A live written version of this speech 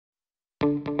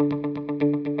Erin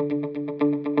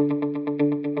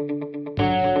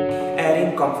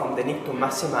comes from the need to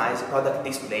maximize product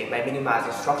display by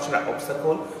minimizing structural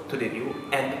obstacles to the view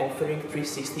and offering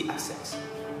 360 access.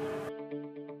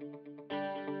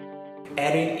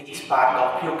 Erin is part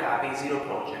of Criocabin Zero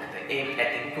project aimed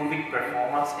at improving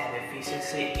performance and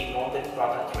efficiency in modern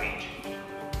product range.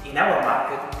 In our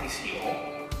market,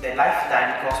 TCO, the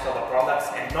lifetime cost of a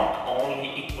product and not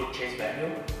only its purchase value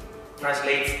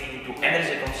translates into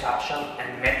energy consumption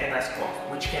and maintenance cost,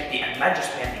 which can be a major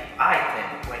spending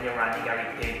item when you're running a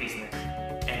retail business.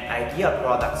 And ideal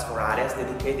products for areas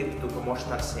dedicated to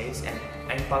promotional sales and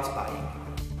impulse buying.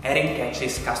 Erin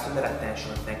catches customer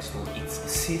attention thanks to its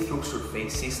see-through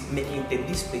surfaces, making the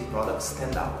displayed products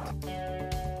stand out.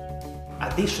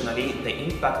 Additionally, the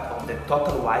impact of the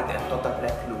total white and total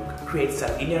black look creates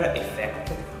a linear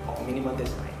effect of minimal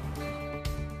design.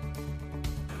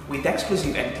 With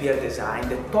exclusive and clear design,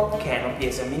 the top canopy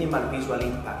has a minimal visual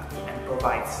impact and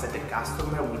provides the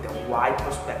customer with a wide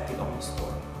perspective on the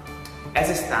store. As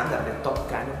a standard, the top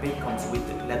canopy comes with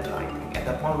LED lighting and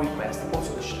upon request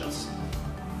also the shelves.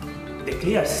 The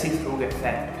clear see-through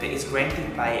effect is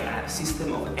granted by a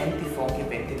system of anti-fogging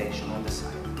ventilation on the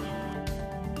side.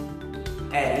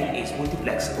 Erin is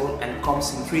multi-flexible and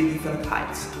comes in 3 different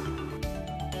heights.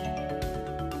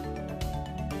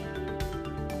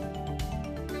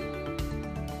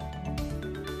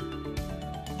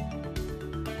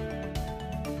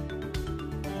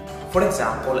 For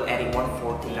example, Erin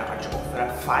 140 large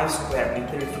offers a 5 square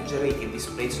meter refrigerated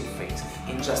display surface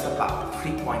in just about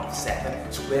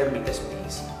 3.7 square meter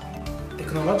space.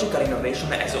 Technological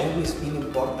innovation has always been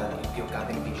important in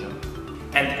Criocabin vision,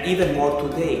 and even more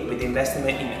today with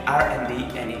investment in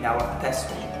R&D and in our test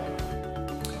room.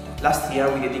 Last year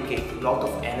we dedicated a lot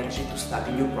of energy to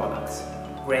study new products,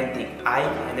 granting high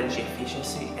energy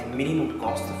efficiency and minimum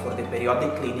cost for the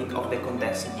periodic cleaning of the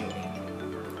condensing unit.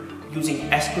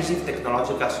 Using exclusive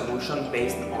technological solution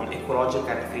based on ecological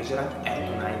refrigerant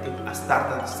R290, a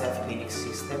startup self-cleaning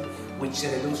system which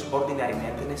reduces ordinary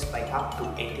maintenance by up to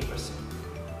 80%.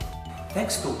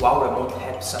 Thanks to our remote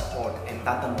app support and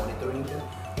data monitoring,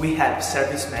 we help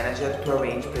service manager to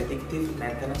arrange predictive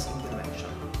maintenance intervention.